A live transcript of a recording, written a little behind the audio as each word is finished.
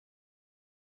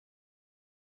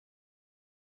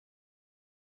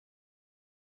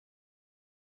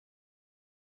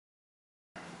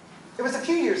It was a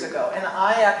few years ago, and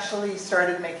I actually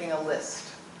started making a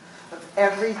list of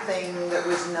everything that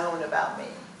was known about me.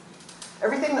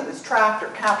 Everything that was tracked or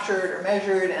captured or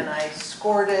measured, and I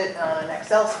scored it on an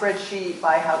Excel spreadsheet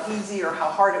by how easy or how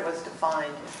hard it was to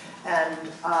find. And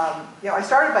I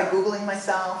started by Googling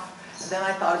myself, then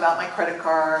I thought about my credit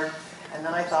card, and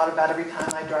then I thought about every time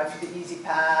I drive through the Easy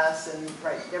Pass, and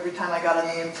every time I got on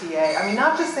the MTA. I mean,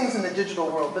 not just things in the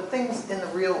digital world, but things in the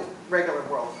real, regular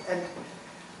world. And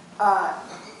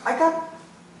I got,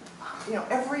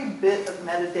 every bit of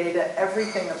metadata,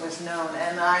 everything that was known,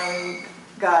 and I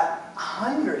got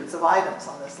hundreds of items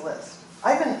on this list.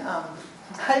 I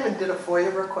even did a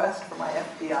FOIA request for my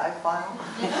FBI file,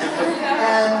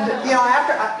 and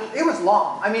after it was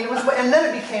long. I mean, and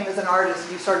then it became, as an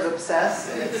artist, you sort of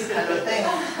obsess, and it's kind of a thing.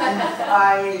 And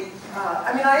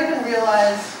I even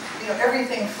realized,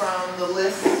 everything from the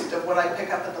list of what I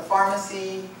pick up at the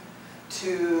pharmacy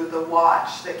to the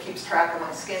watch that keeps track of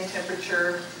my skin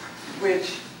temperature,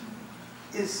 which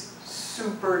is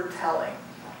super telling.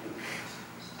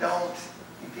 You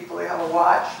people who have a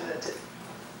watch,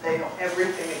 they know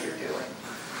everything that you're doing.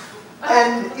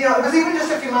 And it was even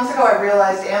just a few months ago I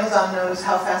realized Amazon knows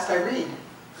how fast I read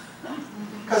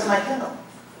because of my Kindle.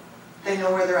 They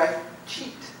know whether I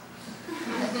cheat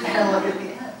and look at the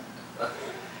end.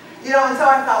 And so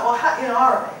I thought, well,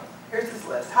 all right, here's this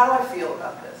list. How do I feel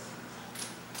about this?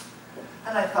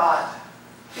 And I thought,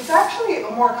 it's actually a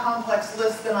more complex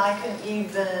list than I can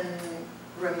even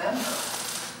remember.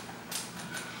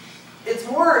 It's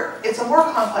a more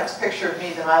complex picture of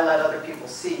me than I let other people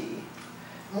see,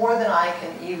 more than I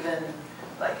can even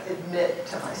admit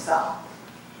to myself.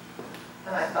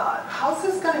 And I thought, how's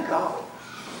this going to go?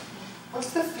 What's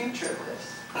the future of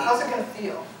this? How's it going to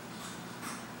feel?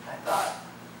 I thought,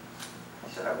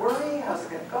 should I worry? How's it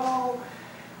going to go?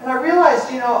 And I realized,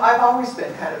 I've always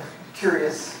been kind of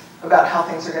curious about how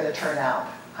things are going to turn out,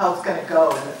 how it's going to go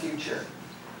in the future.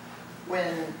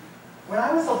 When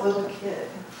I was a little kid,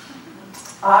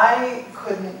 I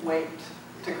couldn't wait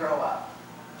to grow up.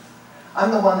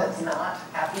 I'm the one that's not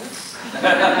happy.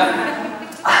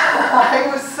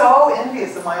 I was so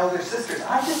envious of my older sisters.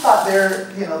 I just thought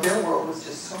their world was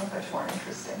just so much more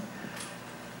interesting.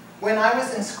 When I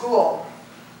was in school,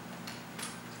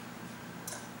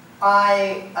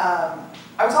 I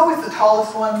was always the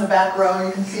tallest one in the back row.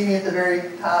 You can see me at the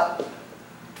very top.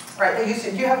 Right? They used to.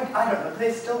 I don't know. Do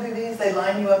they still do these? They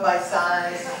line you up by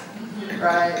size.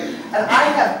 Right? And I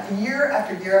have, year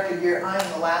after year after year, I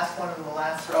am the last one in the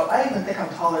last row. I even think I'm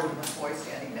taller than the boy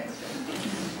standing next to me.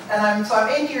 And I'm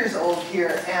 8 years old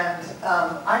here, and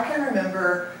I can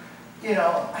remember,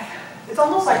 it's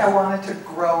almost like I wanted to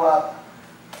grow up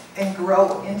and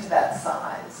grow into that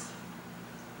size.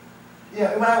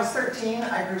 When I was 13,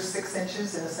 I grew 6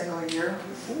 inches in a single year.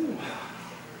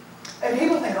 And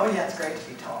people think, oh yeah, it's great to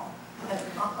be tall. And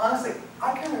honestly,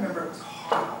 I can remember it was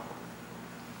horrible.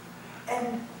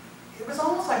 And it was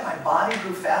almost like my body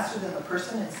grew faster than the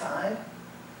person inside.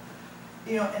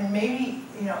 And maybe,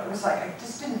 it was like I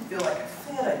just didn't feel like I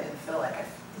fit. I didn't feel like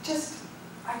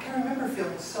I can remember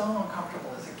feeling so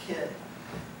uncomfortable as a kid.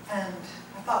 And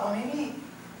I thought, well, maybe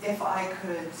if I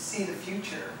could see the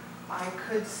future, I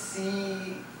could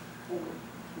see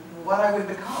what I would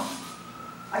become.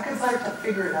 I could start to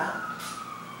figure it out.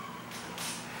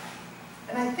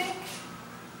 And I think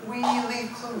we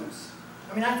leave clues.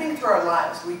 I think through our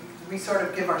lives, we sort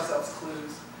of give ourselves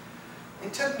clues.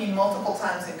 It took me multiple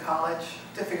times in college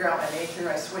to figure out my major.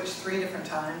 I switched 3 different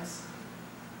times.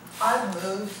 I've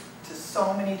moved to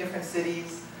so many different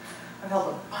cities. I've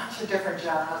held a bunch of different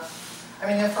jobs. For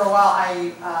a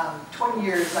while, 20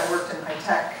 years I worked in high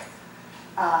tech,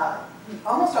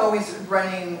 almost always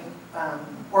running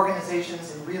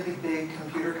organizations in really big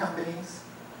computer companies.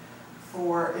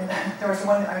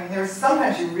 There's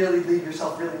sometimes you really leave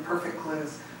yourself really perfect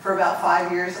clues. For about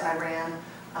 5 years, I ran,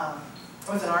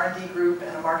 it was an R&D group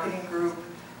and a marketing group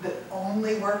that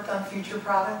only worked on future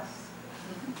products.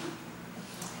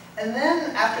 And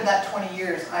then after that 20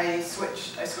 years, I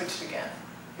switched again.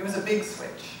 It was a big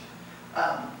switch.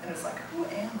 And it was like, who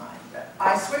am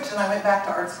I? I switched and I went back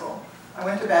to art school. I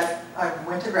went to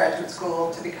graduate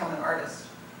school to become an artist.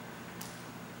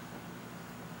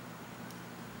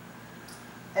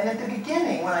 And at the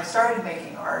beginning, when I started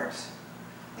making art,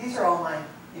 these are all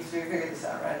you figure this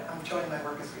out, right? I'm showing my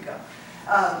work as we go.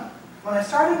 When I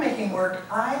started making work,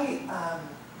 I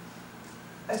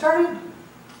started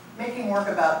making work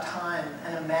about time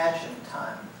and imagined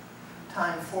time.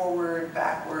 Time forward,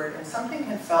 backward, and something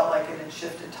had felt like it had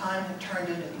shifted. Time had turned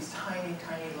into these tiny,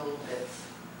 tiny little bits.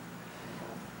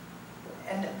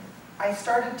 And I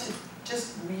started to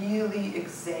just really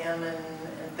examine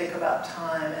and think about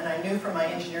time. And I knew from my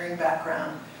engineering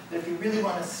background that if you really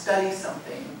want to study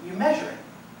something, you measure it.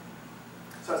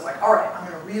 So it's like, all right, I'm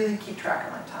going to really keep track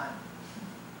of my time.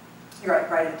 You're right,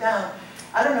 write it down.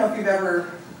 I don't know if you've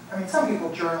ever, I mean, some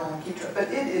people journal and keep track, but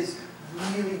it is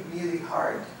really, really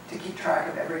hard to keep track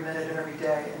of every minute of every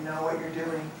day and know what you're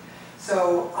doing.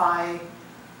 So I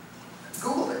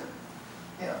Googled it.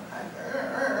 You know,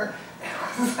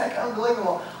 it was like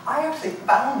unbelievable. I actually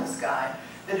found this guy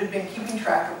that had been keeping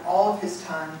track of all of his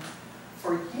time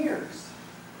for years.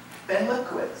 Ben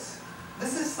Lipkowitz.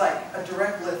 This is like a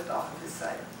direct lift off of his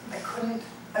site. I couldn't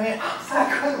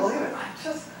believe it. I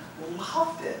just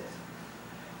loved it.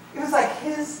 It was like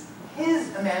his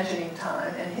imagining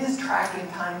time and his tracking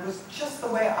time was just the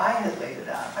way I had laid it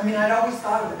out. I mean, I'd always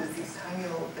thought of it as these tiny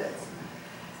little bits.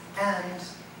 And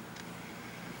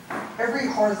every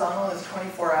horizontal is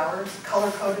 24 hours,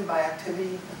 color-coded by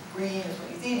activity. Green is when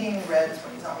he's eating, red is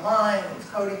when he's online, when he's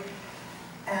coding.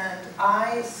 And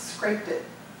I scraped it.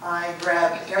 I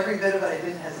grabbed every bit of it. I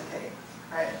didn't hesitate.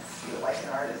 I feel like an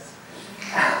artist.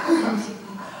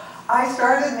 I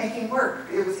started making work.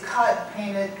 It was cut,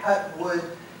 painted, cut wood.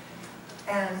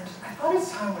 And I thought his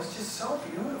time was just so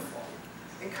beautiful.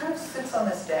 It kind of sits on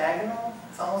this diagonal.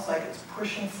 It's almost like it's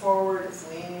pushing forward, it's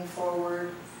leaning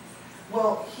forward.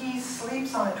 Well, he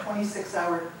sleeps on a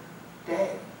 26-hour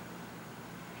day.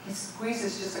 He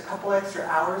squeezes just a couple extra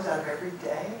hours out of every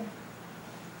day.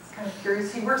 It's kind of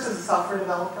curious. He works as a software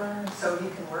developer, and so he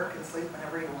can work and sleep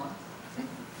whenever he wants.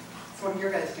 That's what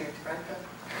your guys do, right?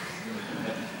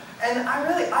 And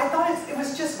I thought it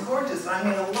was just gorgeous. I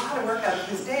made a lot of work out of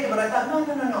his data, but I thought,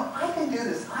 no, I can do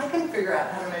this. I can figure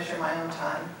out how to measure my own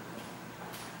time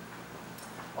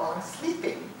while I'm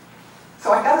sleeping.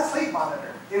 So I got a sleep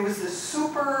monitor. It was this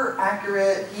super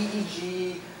accurate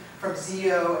EEG from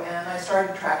Zio, and I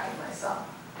started tracking myself.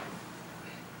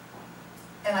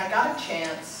 And I got a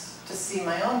chance to see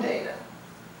my own data.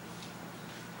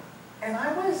 And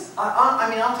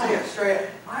I'll tell you straight,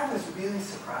 I was really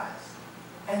surprised.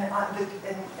 And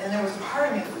there was a part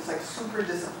of me that was like super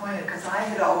disappointed because I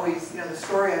had always, the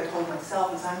story I told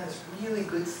myself is I'm this really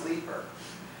good sleeper.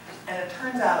 And it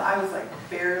turns out I was like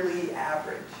barely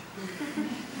average.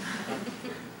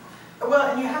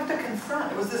 Well, and you have to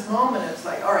confront. It was this moment, it's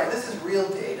like, all right, this is real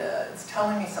data. It's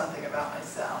telling me something about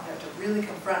myself. You have to really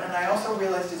confront. And I also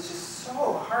realized it's just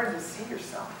so hard to see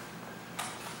yourself.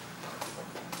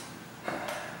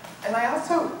 And I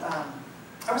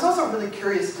was also really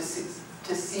curious to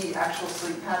see actual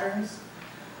sleep patterns.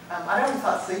 I always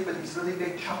thought sleep were these really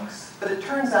big chunks, but it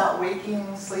turns out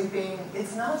waking, sleeping,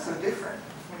 it's not so different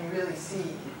when you really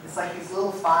see. It's like these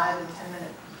little 5 and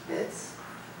 10-minute bits.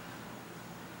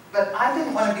 But I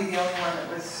didn't want to be the only one that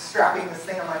was strapping this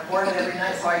thing on my forehead every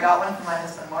night, so I got one from my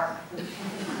husband, Mark.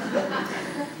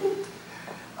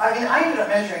 I mean, I ended up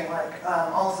measuring like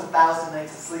almost 1,000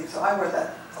 nights of sleep, so I wore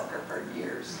that sucker for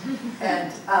years.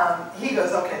 And he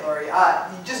goes, okay, Laurie,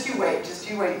 just you wait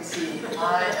and see.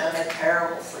 I am a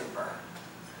terrible sleeper.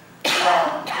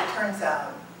 And it turns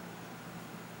out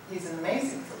he's an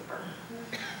amazing sleeper,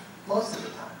 most of the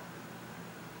time.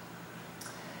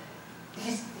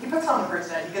 He puts on the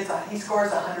first night, he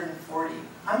scores 140.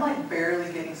 I'm like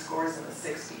barely getting scores in the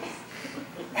 60s.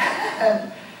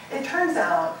 And it turns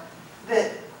out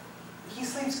that he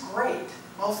sleeps great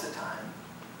most of the time,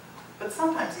 but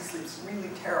sometimes he sleeps really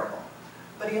terrible.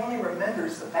 But he only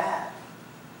remembers the bad.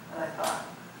 And I thought,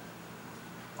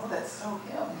 oh, that's so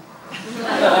him.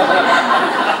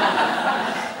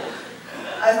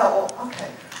 I thought, well,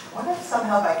 okay, what if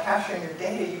somehow by capturing your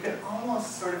data, you can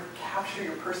almost sort of capture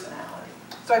your personality?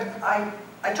 So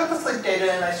I took the sleep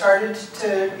data and I started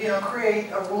to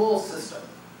create a rule system.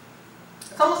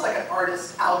 It's almost like an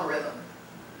artist's algorithm.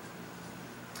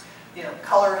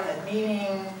 Color had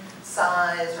meaning,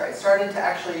 size, right? Started to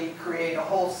actually create a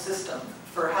whole system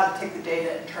for how to take the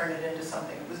data and turn it into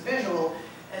something that was visual.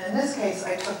 And in this case,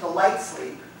 I took the light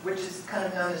sleep, which is kind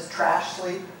of known as trash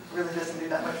sleep. It really doesn't do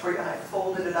that much for you. And I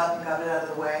folded it up and got it out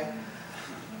of the way.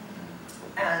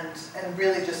 And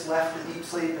really just left the deep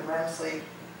sleep and REM sleep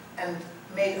and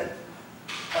made a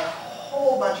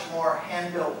whole bunch more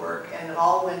hand-built work, and it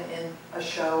all went in a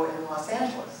show in Los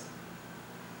Angeles.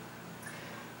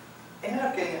 Ended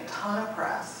up getting a ton of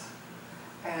press,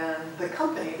 and the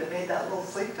company that made that little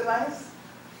sleep device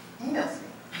emails me.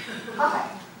 Hi,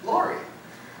 Laurie.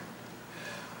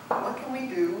 What can we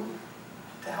do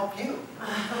to help you?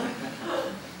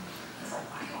 It's like,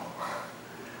 wow.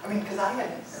 I mean, because I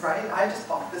hadn't, right? I just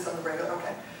bought this on the regular,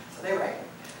 okay. So they write,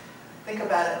 think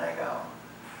about it, and I go,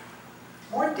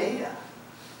 more data.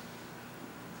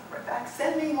 So I write back,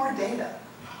 send me more data.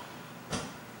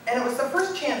 And it was the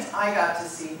first chance I got to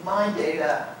see my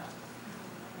data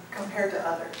compared to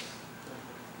others.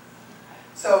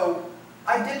 So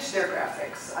I ditched their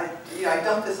graphics. I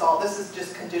dumped this all. This is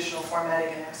just conditional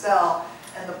formatting in Excel.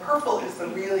 And the purple is the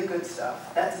really good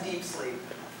stuff. That's deep sleep.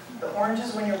 The orange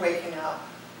is when you're waking up.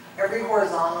 Every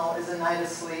horizontal is a night of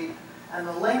sleep. And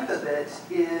the length of it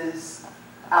is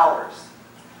hours.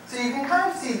 So you can kind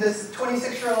of see this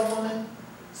 26-year-old woman,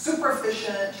 super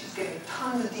efficient. She's getting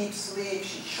tons of deep sleep.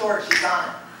 She's short. She's on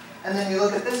it. And then you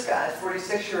look at this guy,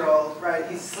 46-year-old, right?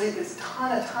 He's sleeping a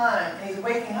ton of time, and he's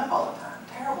waking up all the time.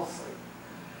 Terrible sleep.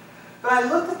 But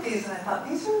I looked at these and I thought,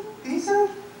 these are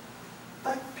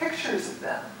like pictures of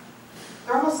them.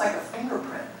 They're almost like a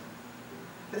fingerprint.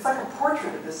 It's like a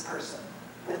portrait of this person,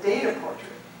 the data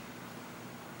portrait.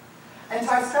 And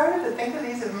so I started to think of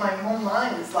these in my own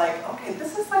mind as like, okay,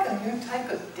 this is like a new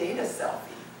type of data selfie.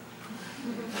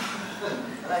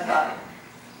 And I thought,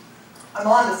 I'm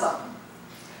on to something.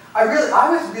 I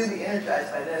was really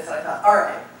energized by this, and I thought, all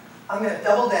right, I'm going to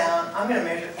double down. I'm going to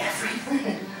measure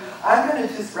everything. I'm going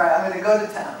to just write. I'm going to go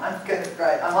to town. I'm going to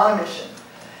write. I'm on a mission.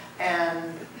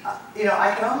 And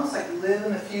I can almost like live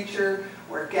in the future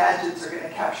where gadgets are going to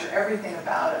capture everything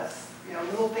about us.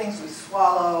 Little things we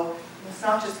swallow. It's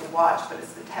not just the watch, but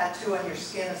it's the tattoo on your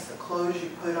skin. It's the clothes you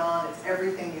put on. It's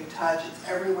everything you touch. It's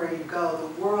everywhere you go.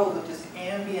 The world of just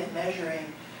ambient measuring.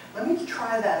 Let me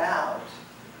try that out.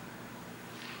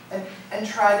 And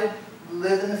try to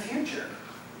live in the future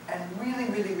and really,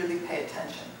 really, really pay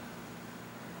attention.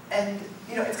 And,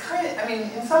 it's kind of,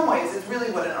 in some ways, it's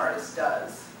really what an artist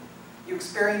does. You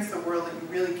experience the world that you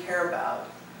really care about,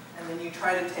 and then you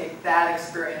try to take that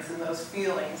experience and those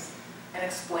feelings and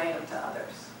explain them to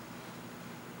others.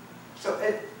 So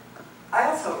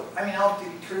I'll be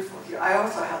truthful with you. I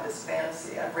also have this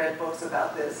fantasy. I've read books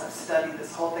about this. I've studied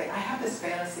this whole thing. I have this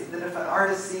fantasy that if an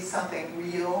artist sees something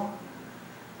real,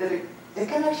 that it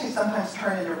can actually sometimes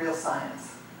turn into real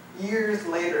science. Years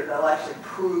later, they'll actually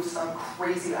prove some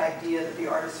crazy idea that the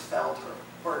artist felt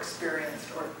or experienced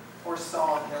or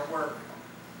saw in their work.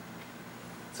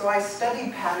 So I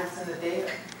studied patterns in the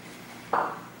data.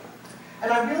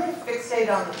 And I really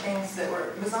fixated on the things that were,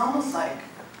 it was almost like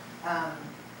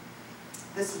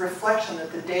this reflection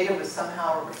that the data was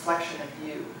somehow a reflection of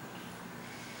you.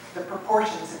 The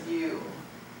proportions of you,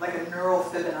 like a neural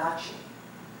Fibonacci.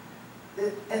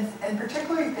 And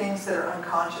particularly things that are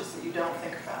unconscious that you don't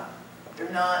think about. They're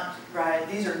not, right,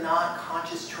 these are not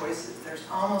conscious choices. There's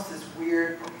almost this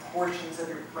weird proportions of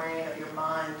your brain, of your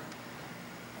mind.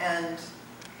 And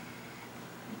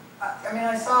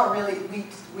I saw really,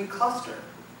 we cluster.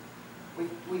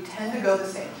 We tend to go the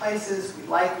same places, we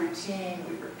like routine,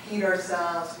 we repeat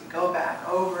ourselves, we go back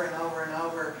over and over and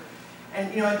over.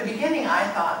 And at the beginning I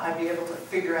thought I'd be able to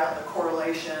figure out the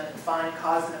correlation and find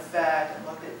cause and effect and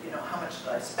look at, how much did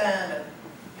I spend and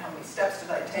how many steps did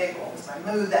I take, what was my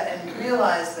mood, and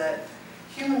realize that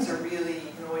humans are really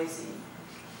noisy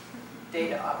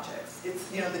data objects. It's,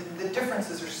 the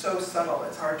differences are so subtle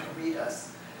it's hard to read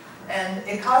us. And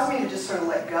it caused me to just sort of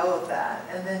let go of that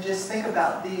and then just think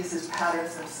about these as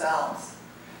patterns themselves.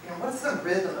 What's the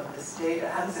rhythm of this data?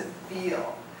 How does it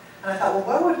feel? And I thought, well,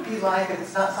 what would it be like if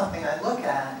it's not something I look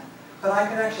at, but I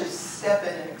could actually step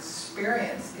in and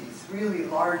experience these really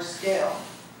large scale?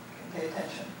 Pay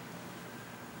attention.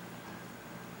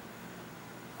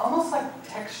 Almost like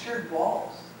textured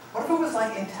walls. What if it was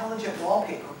like intelligent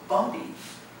wallpaper, bumpy,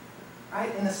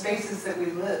 right, in the spaces that we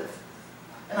live?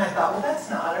 And I thought, well, that's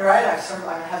not right.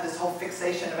 I have this whole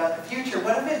fixation about the future.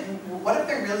 What if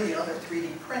they're really, they're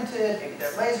 3D printed, maybe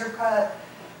they're laser cut.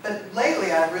 But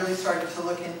lately, I've really started to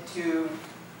look into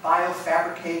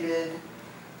biofabricated.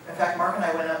 In fact, Mark and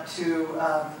I went up to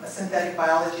a synthetic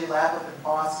biology lab up in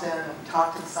Boston, and we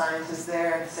talked to the scientists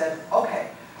there and said,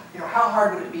 okay, how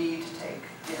hard would it be to take,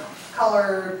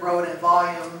 color, grow it in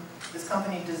volume? This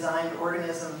company designed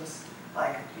organisms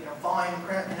like, volume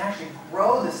print and actually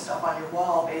grow this stuff on your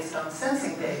wall based on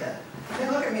sensing data. They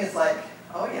look at me as like,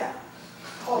 oh yeah,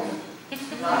 totally,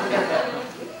 not there,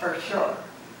 for sure.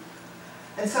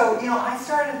 And so, I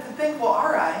started to think, well,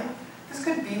 all right, this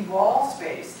could be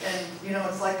wall-spaced, and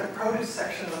it's like the produce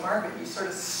section of the market. You sort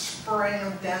of spray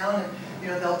them down,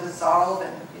 and they'll dissolve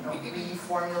and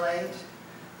reformulate.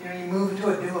 You move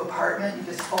to a new apartment, you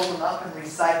just fold them up and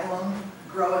recycle them,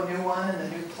 grow a new one in a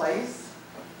new place.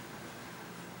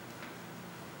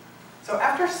 So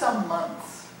after some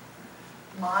months,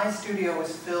 my studio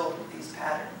was filled with these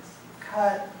patterns,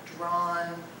 cut,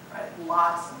 drawn, right,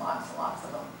 lots and lots and lots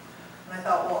of them. And I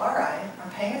thought, well, all right,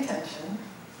 I'm paying attention.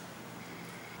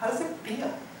 How does it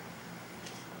feel?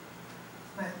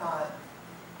 And I thought,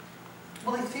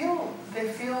 well, they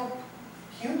feel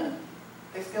human.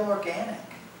 feel organic.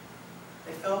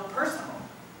 They felt personal.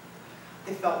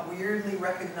 They felt weirdly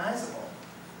recognizable.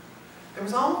 It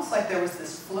was almost like there was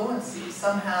this fluency.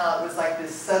 Somehow it was like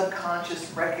this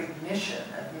subconscious recognition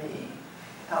of me.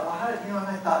 I thought, well, how did, and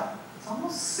I thought, it's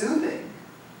almost soothing.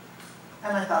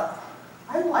 And I thought,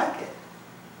 I like it.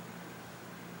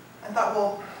 I thought,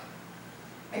 well,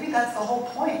 maybe that's the whole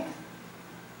point.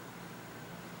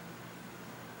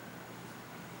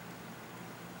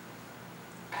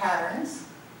 Patterns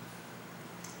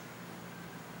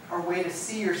are a way to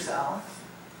see yourself.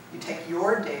 You take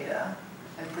your data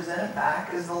and present it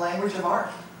back as the language of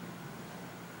art.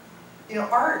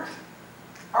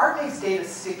 Art makes data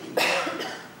sticky.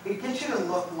 It gets you to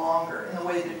look longer in the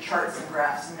way that charts and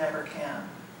graphs never can.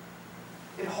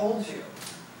 It holds you.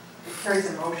 It carries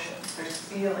emotion. There's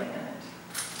feeling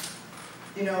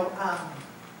in it.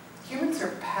 Humans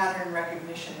are pattern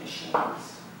recognition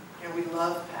machines. We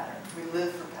love pattern. We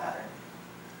live for pattern.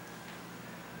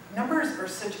 Numbers are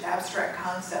such abstract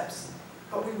concepts,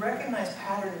 but we recognize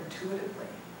pattern intuitively.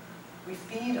 We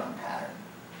feed on pattern.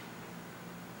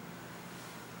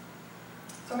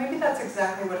 So maybe that's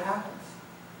exactly what happens.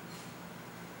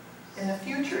 In the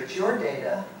future, it's your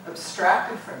data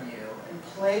abstracted from you and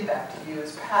played back to you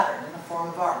as pattern in the form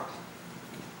of art.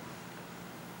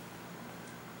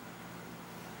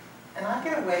 And I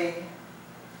get a way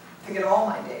to get all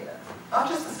my data, not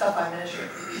just the stuff I measure,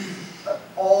 but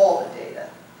all the data,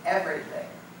 everything,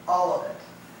 all of it.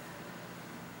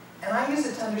 And I use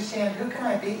it to understand, who can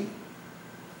I be?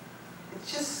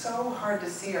 It's just so hard to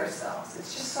see ourselves.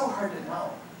 It's just so hard to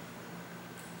know.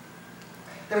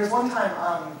 There was one time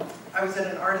I was at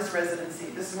an artist residency.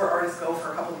 This is where artists go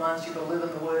for a couple of months. You go live in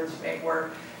the woods, you make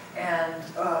work. And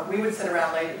we would sit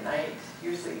around late at night.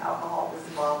 Usually alcohol was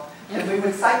involved. And we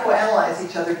would psychoanalyze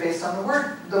each other based on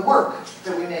the work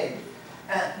that we made.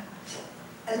 And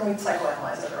we'd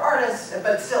psychoanalyze other artists.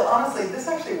 But still, honestly, this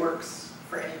actually works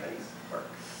for anybody's work.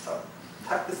 So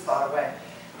tuck this thought away.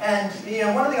 And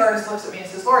one of the artists looks at me and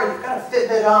says, Laurie, you've got a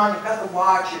Fitbit on, you've got the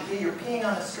watch, you're peeing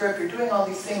on the strip, you're doing all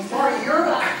these things. Laurie,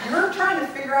 you're trying to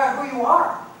figure out who you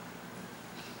are.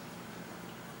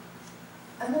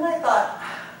 And then I thought,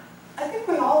 I think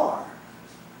we all are.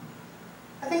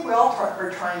 I think we all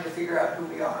are trying to figure out who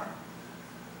we are.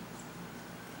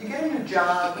 You get a new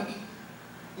job,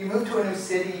 you move to a new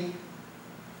city,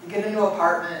 you get a new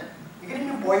apartment, you get a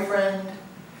new boyfriend.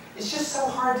 It's just so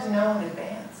hard to know in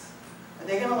advance. Are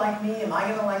they going to like me? Am I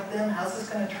going to like them? How's this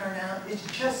going to turn out? It's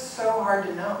just so hard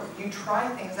to know. You try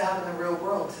things out in the real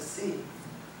world to see.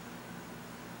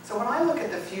 So when I look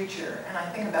at the future and I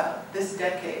think about this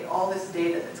decade, all this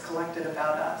data that's collected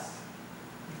about us,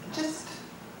 I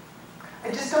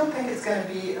just don't think it's going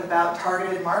to be about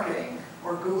targeted marketing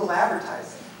or Google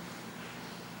advertising.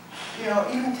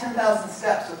 Even 10,000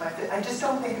 steps with my fit. I just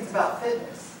don't think it's about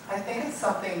fitness. I think it's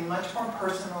something much more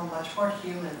personal, much more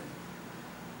human.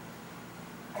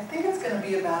 I think it's going to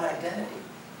be about identity.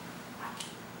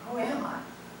 Who am I?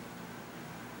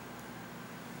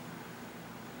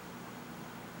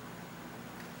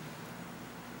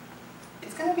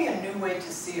 It's going to be a new way to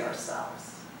see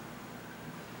ourselves.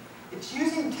 It's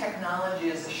using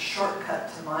technology as a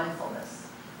shortcut to mindfulness,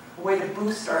 a way to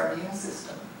boost our immune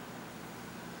system.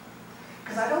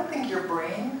 Because I don't think your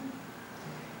brain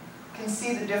can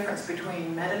see the difference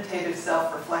between meditative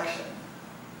self-reflection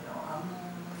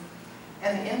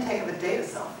and the intake of a data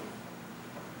selfie.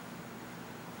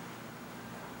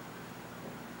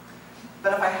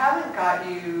 But if I haven't got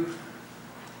you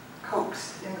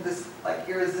coaxed into this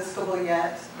irresistible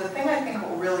yet, the thing I think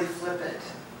will really flip it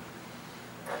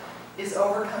is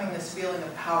overcoming this feeling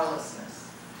of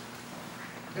powerlessness.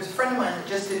 There's a friend of mine that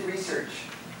just did research.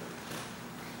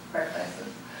 Recognize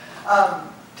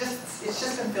this? It's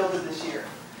just been fielded this year,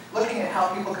 looking at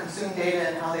how people consume data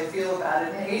and how they feel about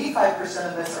it. And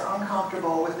 85% of us are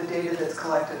uncomfortable with the data that's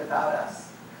collected about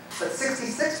us. But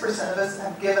 66% of us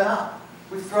have given up.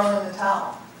 We've thrown in the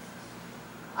towel.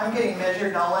 I'm getting measured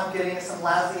and all I'm getting is some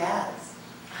lousy ads.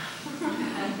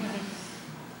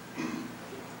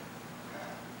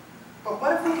 But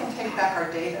what if we can take back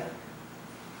our data,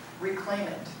 reclaim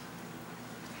it?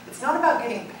 It's not about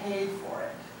getting paid for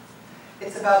it.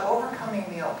 It's about overcoming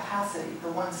the opacity,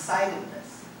 the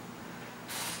one-sidedness.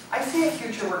 I see a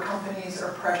future where companies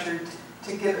are pressured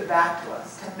to give it back to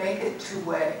us, to make it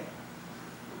two-way.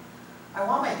 I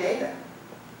want my data.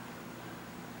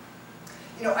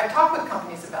 I talk with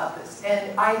companies about this,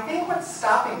 and I think what's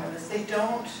stopping them is they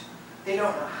don't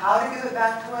know how to give it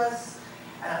back to us.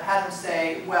 And I've had them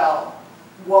say, well,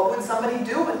 what would somebody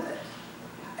do with it?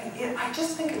 I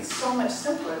just think it's so much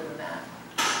simpler than that.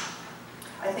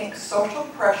 I think social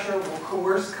pressure will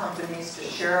coerce companies to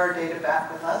share our data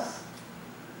back with us.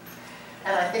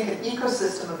 And I think an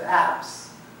ecosystem of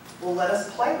apps will let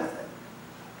us play with it.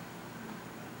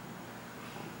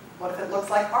 What if it looks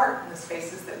like art in the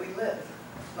spaces that we live?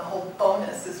 The whole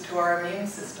bonus is to our immune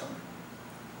system.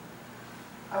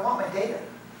 I want my data.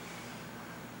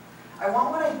 I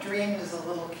want what I dreamed as a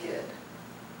little kid,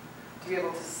 to be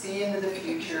able to see into the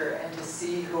future and to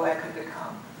see who I could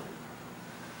become.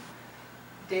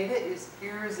 Data is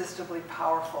irresistibly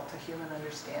powerful to human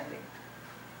understanding.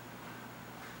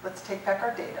 Let's take back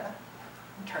our data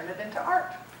and turn it into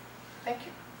art. Thank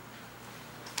you.